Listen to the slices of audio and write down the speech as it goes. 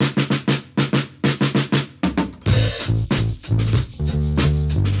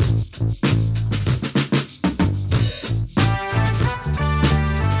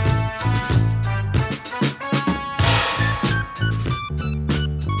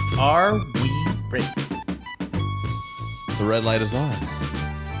Are we ready? The red light is on.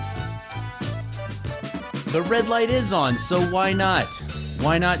 The red light is on, so why not?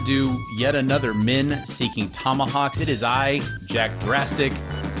 Why not do yet another Men Seeking Tomahawks? It is I, Jack Drastic.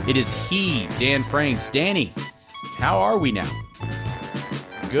 It is he, Dan Franks. Danny, how are we now?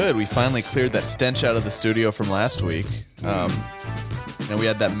 Good. We finally cleared that stench out of the studio from last week. And we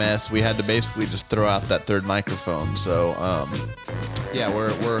had that mess. We had to basically just throw out that third microphone. So, yeah,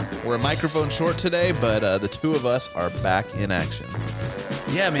 we're a microphone short today, but the two of us are back in action.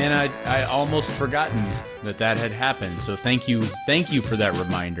 Yeah, man, I almost forgotten that had happened. So thank you for that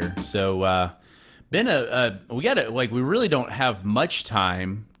reminder. So, we really don't have much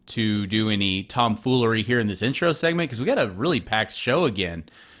time to do any tomfoolery here in this intro segment because we got a really packed show again.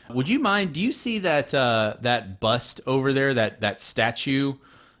 Would you mind? Do you see that bust over there? That statue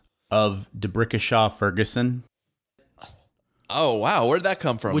of Debrickashaw Ferguson? Oh wow, where'd that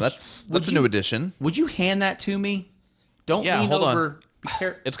come from? That's a new addition. Would you hand that to me? Don't lean hold over.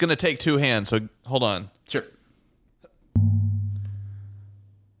 On. It's gonna take two hands, so hold on. Sure.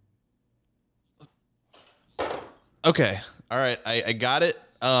 Okay. All right. I got it.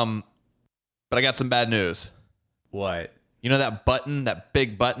 But I got some bad news. What? You know that button, that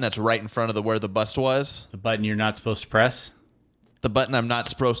big button that's right in front of where the bust was? The button you're not supposed to press? The button I'm not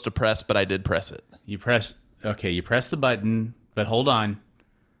supposed to press, but I did press it. You press the button, but hold on.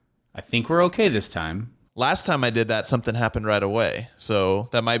 I think we're okay this time. Last time I did that, something happened right away. So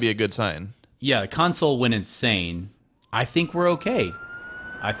that might be a good sign. Yeah, the console went insane. I think we're okay.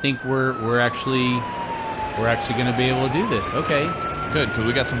 I think we're actually going to be able to do this. Okay. Good, because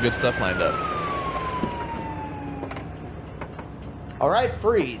we got some good stuff lined up. All right,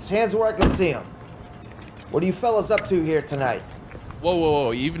 freeze. Hands where I can see them. What are you fellas up to here tonight?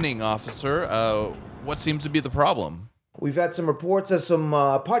 Whoa. Evening, officer. What seems to be the problem? We've had some reports of some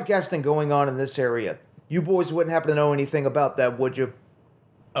podcasting going on in this area. You boys wouldn't happen to know anything about that, would you?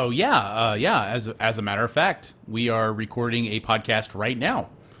 Oh, yeah. As a matter of fact, we are recording a podcast right now.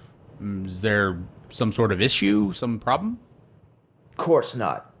 Is there some sort of issue, some problem? Of course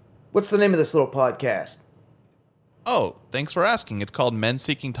not. What's the name of this little podcast? Oh, thanks for asking. It's called Men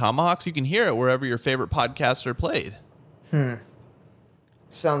Seeking Tomahawks. You can hear it wherever your favorite podcasts are played.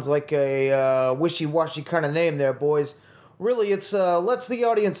 Sounds like a wishy-washy kind of name there, boys. Really, it's lets the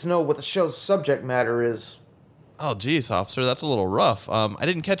audience know what the show's subject matter is. Oh, geez, officer, that's a little rough. I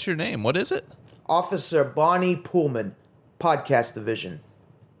didn't catch your name. What is it? Officer Bonnie Pullman, Podcast Division.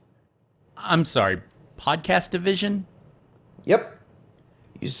 I'm sorry, Podcast Division? Yep.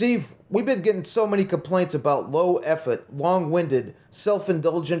 You see, we've been getting so many complaints about low-effort, long-winded,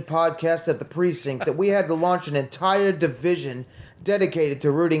 self-indulgent podcasts at the precinct that we had to launch an entire division dedicated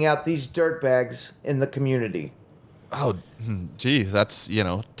to rooting out these dirtbags in the community. Oh, geez, that's,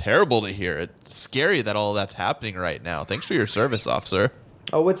 terrible to hear. It's scary that all that's happening right now. Thanks for your service, officer.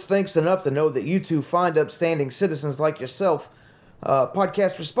 Oh, it's thanks enough to know that you two fine, upstanding citizens like yourself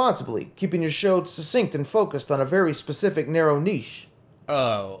podcast responsibly, keeping your show succinct and focused on a very specific, narrow niche.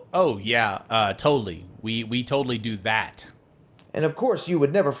 Yeah, totally. We totally do that. And of course, you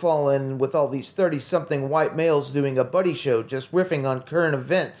would never fall in with all these 30-something white males doing a buddy show just riffing on current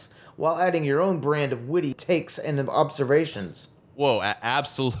events while adding your own brand of witty takes and observations. Whoa,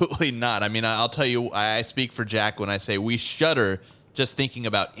 absolutely not. I mean, I'll tell you, I speak for Jack when I say we shudder just thinking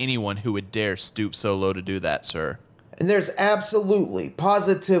about anyone who would dare stoop so low to do that, sir. And there's absolutely,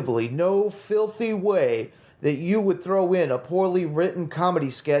 positively no filthy way that you would throw in a poorly written comedy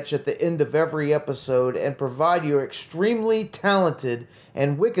sketch at the end of every episode and provide your extremely talented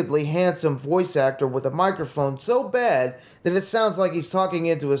and wickedly handsome voice actor with a microphone so bad that it sounds like he's talking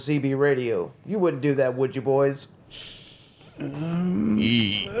into a CB radio. You wouldn't do that, would you, boys? Dan,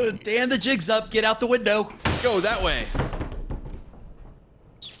 the jig's up. Get out the window. Go that way.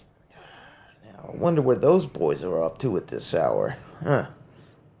 Now, I wonder where those boys are up to at this hour.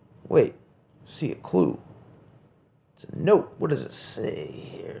 Wait, I see a clue. It's a note. What does it say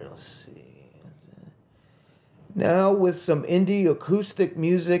here? Let's see. Now, with some indie acoustic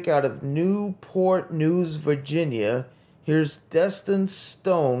music out of Newport News, Virginia, here's Destin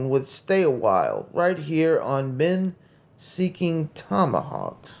Stone with Stay a While, right here on Men Seeking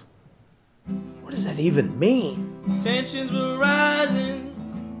Tomahawks. What does that even mean? Tensions were rising,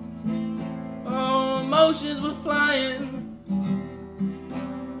 all emotions were flying.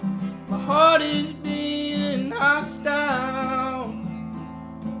 My heart is being hostile,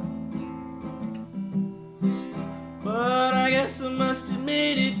 but I guess I must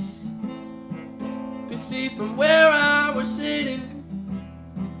admit it. Could see from where I was sitting,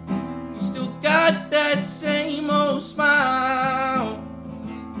 you still got that same old smile.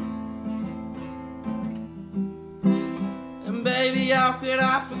 Baby, how could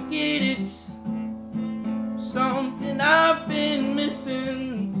I forget it? Something I've been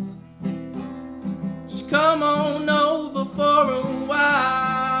missing. Just come on over for a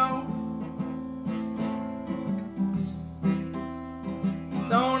while.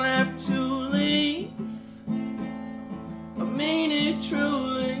 Don't have to leave, I mean it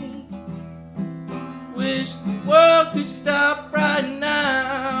truly. Wish the world could stop right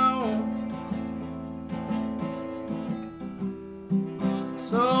now,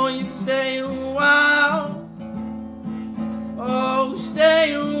 so you can stay a while. Oh,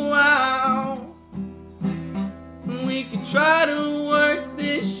 stay a while. We can try to work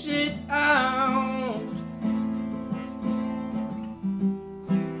this shit out.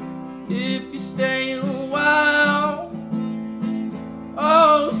 If you stay a while,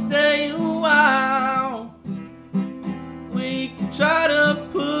 oh, stay a while. We can try to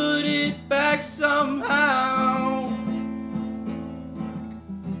put it back somehow.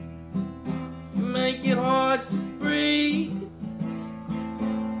 You make it hard to breathe.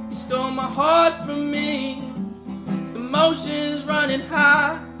 You stole my heart from me. Emotions running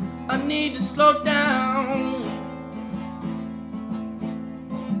high, I need to slow down.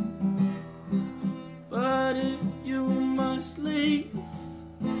 But if you must leave,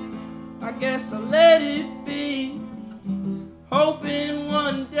 I guess I'll let it be. Hoping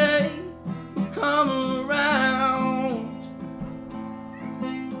one day you'll come around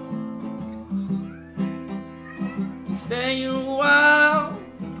and stay a while.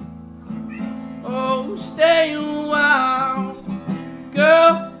 Oh, stay a while.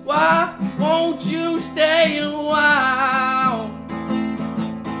 Girl, why won't you stay a while?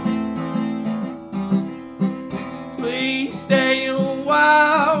 Please stay a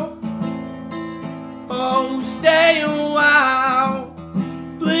while. Oh, stay a while.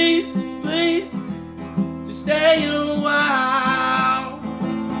 Please, please, just stay a while.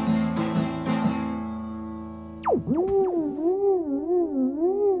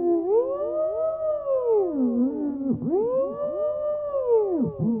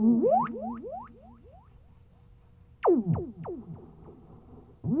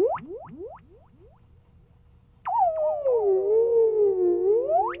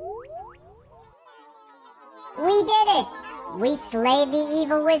 We did it! We slayed the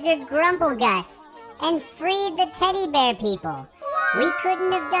evil wizard Grumplegus and freed the teddy bear people. We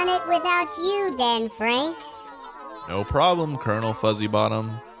couldn't have done it without you, Dan Franks. No problem, Colonel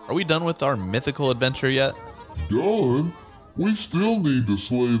Fuzzybottom. Are we done with our mythical adventure yet? Done? We still need to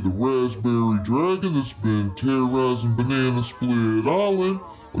slay the raspberry dragon that's been terrorizing Banana Split Island.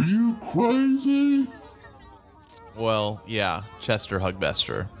 Are you crazy? Well, yeah, Chester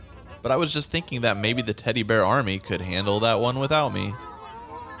Hugbester. But I was just thinking that maybe the teddy bear army could handle that one without me.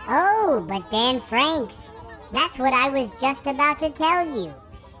 Oh, but Dan Franks, that's what I was just about to tell you.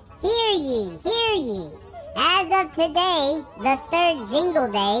 Hear ye, hear ye. As of today, the third jingle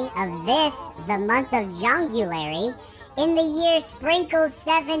day of this, the month of Jongulary, in the year Sprinkle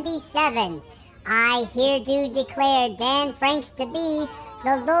 77, I here do declare Dan Franks to be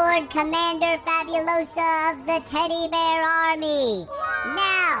the Lord Commander Fabulosa of the Teddy Bear Army.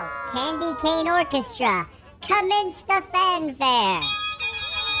 Now, Candy Cane Orchestra, commence the fanfare.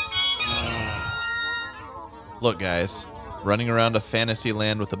 Look, guys, running around a fantasy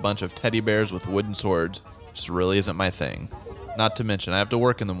land with a bunch of teddy bears with wooden swords just really isn't my thing. Not to mention, I have to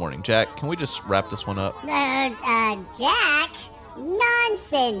work in the morning. Jack, can we just wrap this one up? Jack?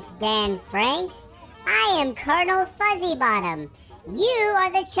 Nonsense, Dan Franks. I am Colonel Fuzzybottom. You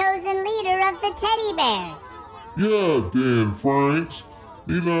are the chosen leader of the teddy bears. Yeah, Dan Franks.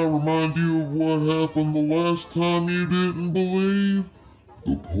 Need I remind you of what happened the last time you didn't believe?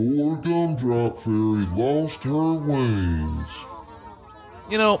 The poor Gumdrop Fairy lost her wings.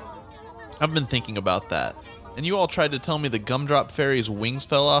 You know, I've been thinking about that. And you all tried to tell me the Gumdrop Fairy's wings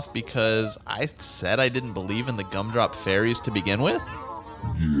fell off because I said I didn't believe in the Gumdrop Fairies to begin with?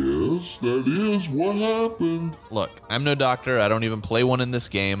 Yes, that is what happened. Look, I'm no doctor, I don't even play one in this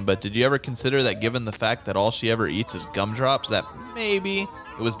game, but did you ever consider that given the fact that all she ever eats is gumdrops, that maybe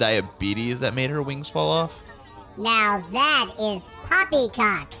it was diabetes that made her wings fall off? Now that is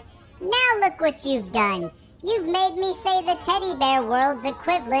poppycock. Now look what you've done. You've made me say the teddy bear world's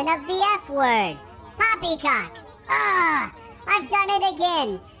equivalent of the F word. Poppycock. I've done it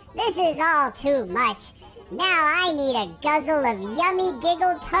again. This is all too much. Now I need a guzzle of yummy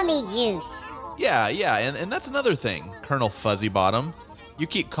giggle tummy juice. Yeah, and that's another thing, Colonel Fuzzybottom. You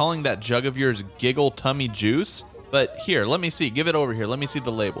keep calling that jug of yours giggle tummy juice, but here, let me see, give it over here, let me see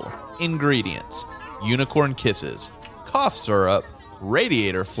the label. Ingredients: unicorn kisses, cough syrup,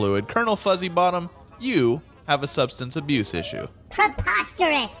 radiator fluid. Colonel Fuzzybottom, you have a substance abuse issue.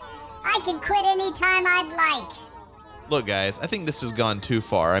 Preposterous! I can quit anytime I'd like. Look, guys, I think this has gone too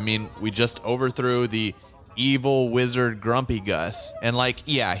far. I mean, we just overthrew the evil wizard Grumpy Gus. And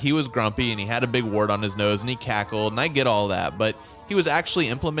yeah, he was grumpy and he had a big wart on his nose and he cackled, and I get all that, but he was actually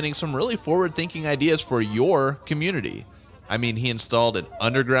implementing some really forward-thinking ideas for your community. I mean, he installed an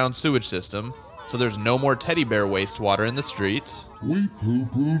underground sewage system, so there's no more teddy bear wastewater in the streets. We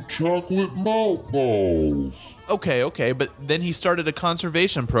poo-pooed chocolate malt balls. Okay, but then he started a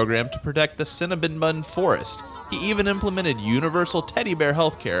conservation program to protect the Cinnamon Bun Forest. He even implemented universal teddy bear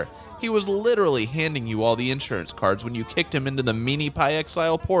healthcare. He was literally handing you all the insurance cards when you kicked him into the Meanie Pie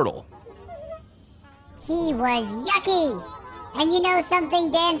Exile portal. He was yucky. And you know something,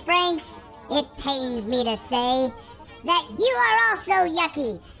 Dan Franks? It pains me to say that you are also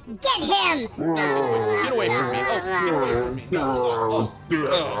yucky. Get him! Get away from me. Oh, get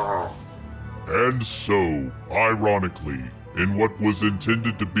away from me. And so, ironically, in what was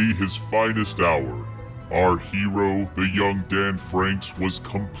intended to be his finest hour, our hero, the young Dan Franks, was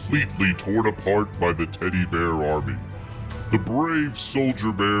completely torn apart by the teddy bear army. The brave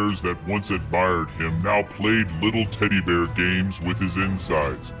soldier bears that once admired him now played little teddy bear games with his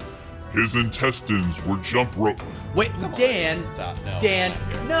insides. His intestines were jump rope. Wait, Dan. Stop. No, Dan.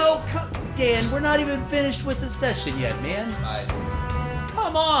 not here. No, Dan, we're not even finished with the session yet, man.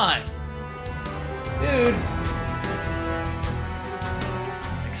 Come on. Dude.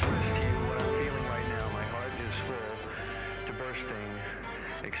 Express to you what I'm feeling right now. My heart is full to bursting,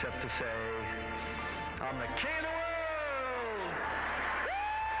 except to say, I'm the king of the world!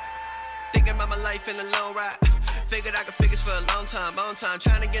 Thinking about my life in a long ride. Figured I could figures for a long time.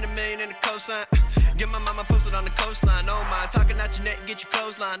 Trying to get $1 million in the coastline. Get my mama posted on the coastline. No mind. Talking out your neck, get your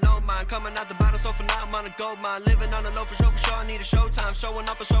clothesline. No mind. Coming out the bottom, so for now I'm on a gold mine. Living on the low for sure. I need a showtime. Showing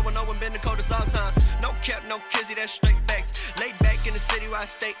up and showing no one been the coldest all time. No cap, no kizzy, that's straight facts. Lay back in the city where I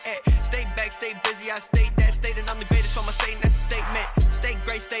stay at. Stay back, stay busy, I stay that. State and I'm the greatest for my state, and that's a statement. Stay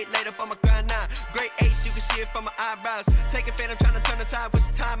great, stay laid up on my grind now. Grade 8, you can see it from my eyebrows. Take a fan, I'm trying to turn the tide. What's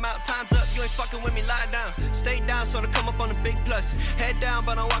the time out? Time's up, you ain't fucking with me, lie down. Stay down, so to come up on the big plus. Head down,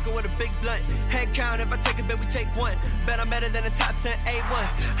 but I'm walking with a big blunt. Head count, if I take a bit, we take one. Bet I'm better than the top 10 A1.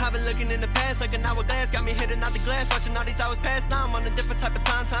 I've been looking in the past like an hourglass. Got me hitting out the glass, watching all these hours pass. Now I'm on a different type of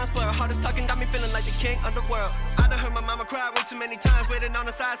time blur. Hardest talking got me feeling like the king of the world. I done heard my mama cry way too many times. Waiting on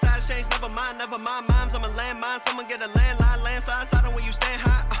the side change, never mind moms. I'm a landmine, someone get a landline, landslide. Side on where you stand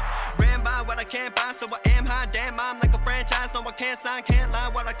high. Ran by what I can't buy, so I am high. Damn, I'm like a franchise, no I can't sign, can't lie.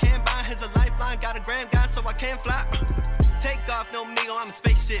 What I can buy is a lifeline. Got a gram guy, so I can fly. Take off, no Migo, I'm a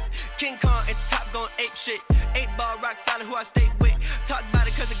spaceship. King Kong at the top going ape shit. 8-ball rock solid, who I stay with. Talk about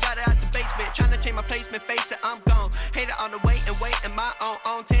it cause I got it out the basement. Tryna change my placement, face it, I'm gone. Hate it on the way and wait in my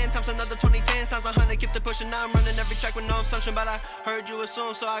own 10 times another 20, 10 times 100. Keep the pushing, now I'm running every track with no assumption. But I heard you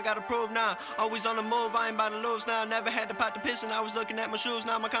assume, so I gotta prove now. Always on the move, I ain't about to lose now. Never had to pop the piston, I was looking at my shoes.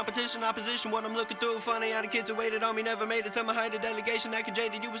 Now my competition, opposition, what I'm looking through. Funny how the kids who waited on me never made it to my height of delegation. Acting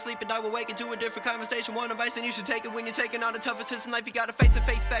jaded, you was sleeping, I would wake into a different conversation. One advice, and you should take it when you're taking all the toughest hits in life. You gotta face it,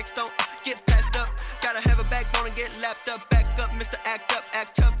 face facts, don't get passed up. Gotta have a backbone and get lapped up. Back up, Mr. Act Up,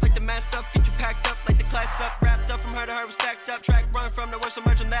 act tough like the man stuff. Get you packed up like the class up. Wrapped up from her to her, was stacked up. Track run from the worst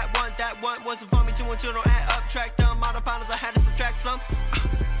emerge on that one. That one wasn't for me, 2 and 2 don't add up. Track dumb, autopilot, I had to subtract some.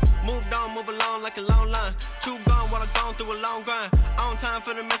 Moved on, move along like a long line. Too gone while I'm going through a long grind. On time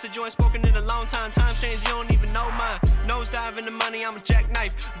for the message, you ain't spoken in a long time. Times change, you don't even know mine. Nose dive in the money, I'm a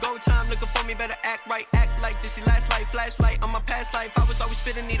jackknife. Go time looking for me, better act right. Act like this, last light, flashlight on my past life. I was always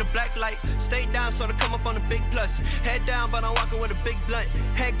spitting, need a black light. Stay down, so to come up on a big plus. Head down, but I'm walking with a big blunt.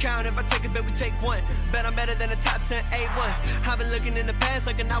 Head count, if I take a bit, we take one. Bet I'm better than the top 10 A1. I've been looking in the past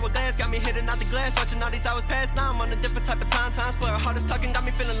like an hourglass. Got me hitting out the glass, watching all these hours pass. Now I'm on a different type of times blur. Hardest talking got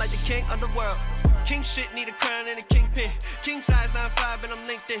me feeling like the king of the world. King shit, need a crown and a kingpin. King size 9'5", and I'm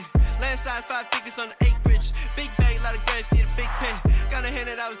linked in. Land size 5 figures on the acreage. Big bag, lot of grass, need a big pen. Gotta hand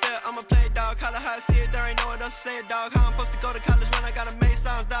it, I was there, I'ma play it, dog. Call it how I see it, there ain't no one else to say it, dog. How I'm supposed to go to college when I got a made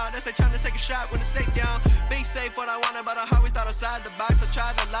sounds, dog. That's like trying to take a shot when it's safe down. Be safe, what I wanted, but I always thought outside the box. I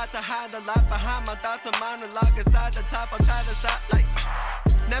tried a lot to hide a lot behind my thoughts. A monologue inside the top, I try to stop like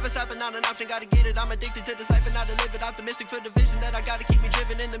never stopping, not an option, gotta get it. I'm addicted to the life and not to live it. Optimistic for the vision that I gotta keep me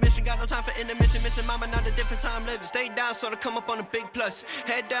driven in the mission. Got no time for intermission, missing mama, not a different time living. Stay down, so to come up on a big plus.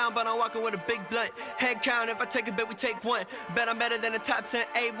 Head down, but I'm walking with a big blunt. Head count, if I take a bit, we take one. Bet I'm better than the top 10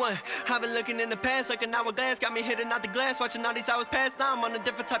 A1. I've been looking in the past like an hourglass. Got me hitting out the glass, watching all these hours pass. Now I'm on a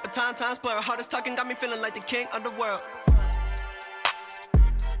different type of times blur. Hardest talking got me feeling like the king of the world.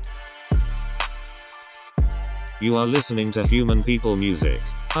 You are listening to Human People Music.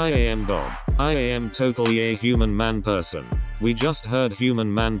 I am Bob. I am totally a human man person. We just heard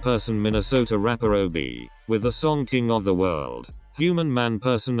human man person Minnesota rapper OB with the song King of the World. Human man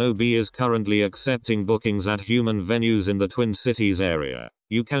person OB is currently accepting bookings at human venues in the Twin Cities area.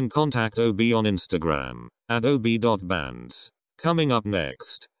 You can contact OB on Instagram at ob.bands. Coming up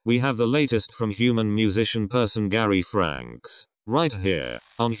next, we have the latest from human musician person Gary Franks, right here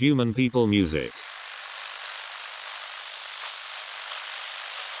on Human People Music.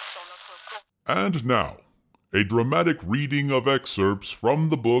 And now, a dramatic reading of excerpts from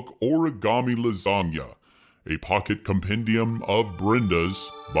the book Origami Lasagna, a pocket compendium of Brenda's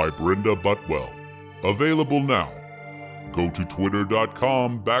by Brenda Butwell. Available now. Go to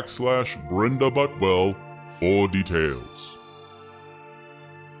twitter.com/Brenda Butwell for details.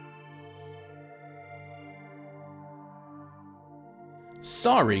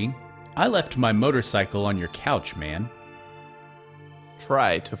 Sorry, I left my motorcycle on your couch, man.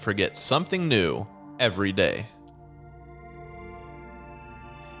 Try to forget something new every day.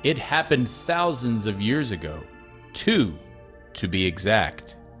 It happened thousands of years ago. 2, to be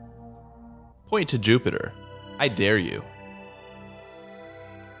exact. Point to Jupiter. I dare you.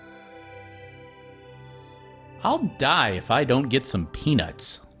 I'll die if I don't get some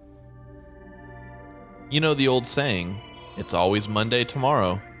peanuts. You know the old saying, it's always Monday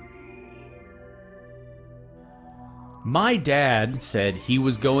tomorrow. My dad said he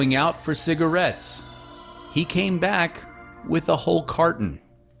was going out for cigarettes. He came back with a whole carton.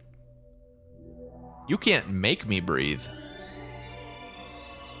 You can't make me breathe.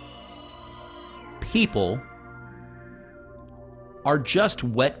 People are just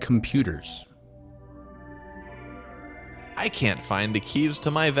wet computers. I can't find the keys to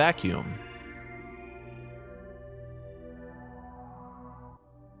my vacuum.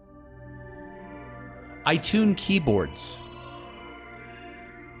 I tune keyboards.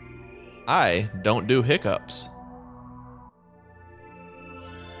 I don't do hiccups.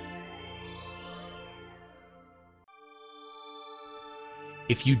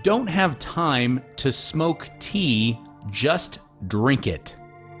 If you don't have time to smoke tea, just drink it.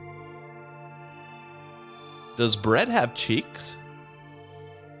 Does bread have cheeks?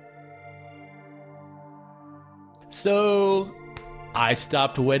 So, I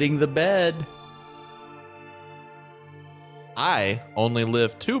stopped wetting the bed. I only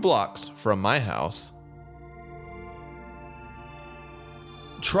live 2 blocks from my house.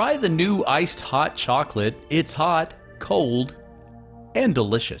 Try the new iced hot chocolate. It's hot, cold, and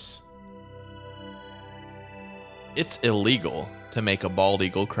delicious. It's illegal to make a bald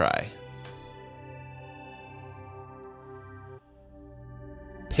eagle cry.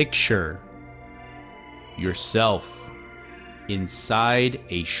 Picture yourself inside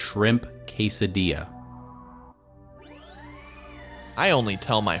a shrimp quesadilla. I only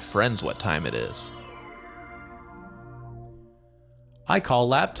tell my friends what time it is. I call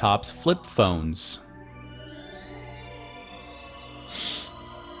laptops flip phones.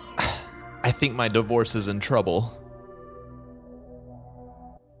 I think my divorce is in trouble.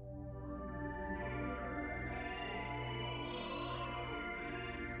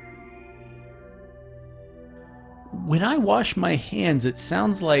 When I wash my hands, it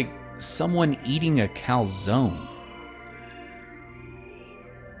sounds like someone eating a calzone.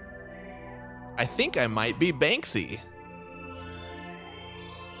 I think I might be Banksy.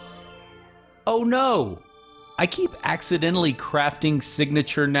 Oh no! I keep accidentally crafting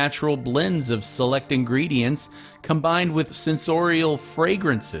signature natural blends of select ingredients combined with sensorial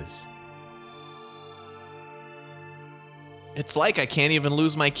fragrances. It's like I can't even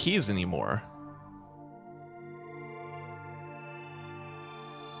lose my keys anymore.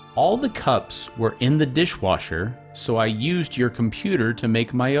 All the cups were in the dishwasher, so I used your computer to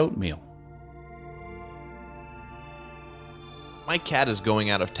make my oatmeal. My cat is going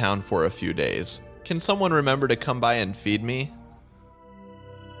out of town for a few days. Can someone remember to come by and feed me?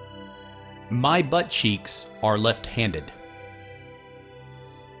 My butt cheeks are left-handed.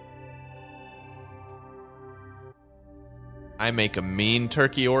 I make a mean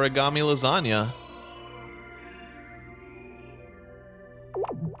turkey origami lasagna.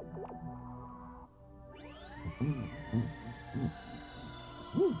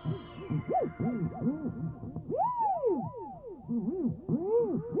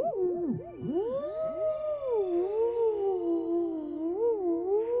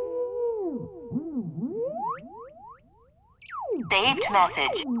 Saved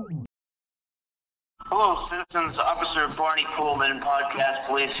message. Hello, citizens. Officer Barney Coleman, Podcast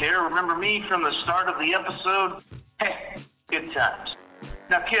Police here. Remember me from the start of the episode? Hey, good times.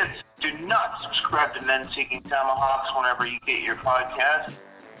 Now, kids, do not subscribe to Men Seeking Tomahawks whenever you get your podcast.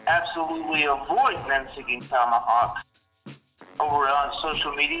 absolutely avoid Men Seeking Tomahawks over on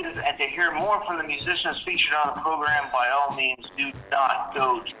social media. And to hear more from the musicians featured on the program, by all means, do not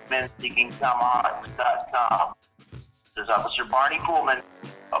go to menseekingtomahawks.com. This is Officer Barney Coolman.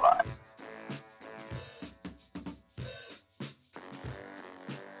 Bye-bye.